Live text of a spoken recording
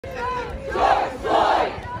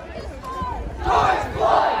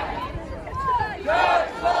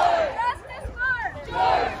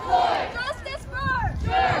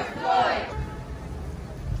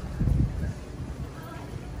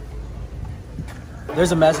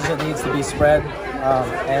There's a message that needs to be spread,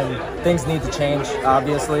 and things need to change,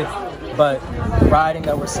 obviously. But rioting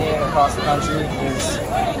that we're seeing across the country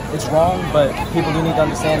it's wrong, but people do need to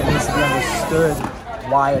understand it needs to be understood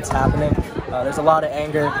why it's happening. There's a lot of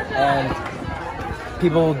anger, and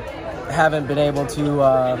people haven't been able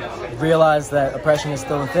to realize that oppression is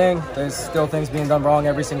still a thing. There's still things being done wrong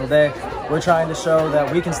every single day. We're trying to show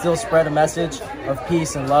that we can still spread a message of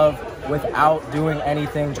peace and love without doing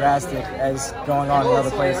anything drastic as going on in other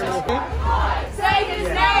places. Say his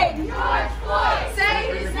name, George Floyd!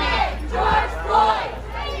 Say his name, George Floyd!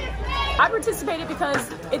 I participated because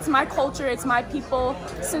it's my culture, it's my people.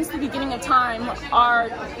 Since the beginning of time, our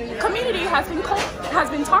community has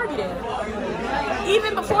been targeted.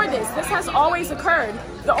 Even before this has always occurred.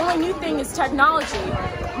 The only new thing is technology.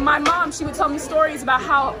 My mom, she would tell me stories about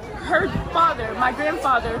how her father, my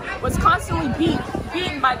grandfather, was constantly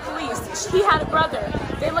beaten by police. He had a brother.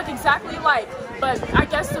 They look exactly alike, but I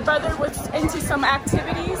guess the brother was into some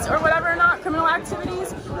activities or whatever or not, criminal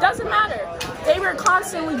activities. Doesn't matter. They were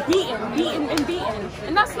constantly beaten,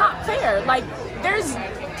 and that's not fair. Like, there's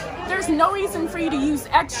no reason for you to use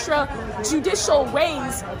extra judicial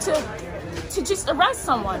ways to just arrest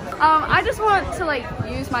someone. I just want to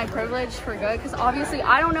use my privilege for good, because obviously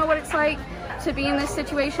I don't know what it's like to be in this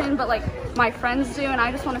situation, but my friends do, and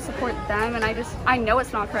I just want to support them, and I know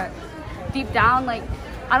it's not correct. Deep down, I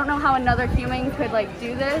don't know how another human could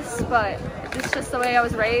do this, but it's just the way I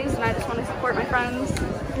was raised, and I just want to support my friends.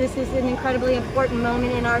 This is an incredibly important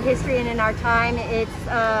moment in our history and in our time. It's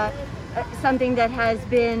something that has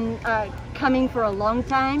been coming for a long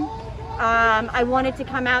time. I wanted to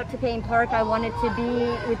come out to Payne Park. I wanted to be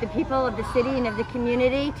with the people of the city and of the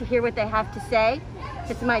community to hear what they have to say.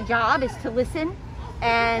 It's my job is to listen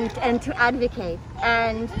and to advocate.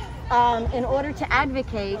 And in order to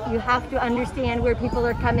advocate, you have to understand where people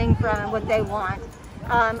are coming from, what they want.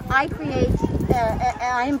 I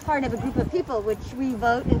am part of a group of people which we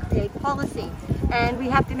vote and create policy. And we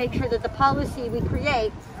have to make sure that the policy we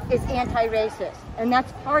create is anti-racist. And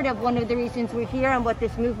that's part of one of the reasons we're here and what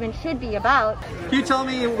this movement should be about. Can you tell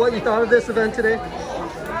me what you thought of this event today?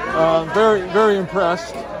 Very, very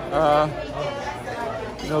impressed.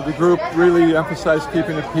 The group really emphasized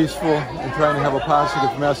keeping it peaceful and trying to have a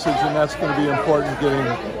positive message, and that's going to be important getting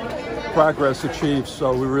progress achieved.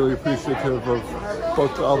 So we're really appreciative of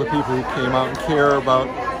both all the people who came out and care about,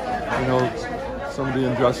 some of the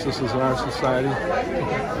injustices in our society,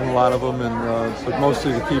 and a lot of them, but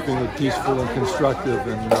mostly the keeping it peaceful and constructive,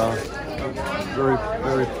 and it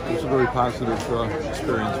was a very positive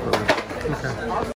experience for us. Okay.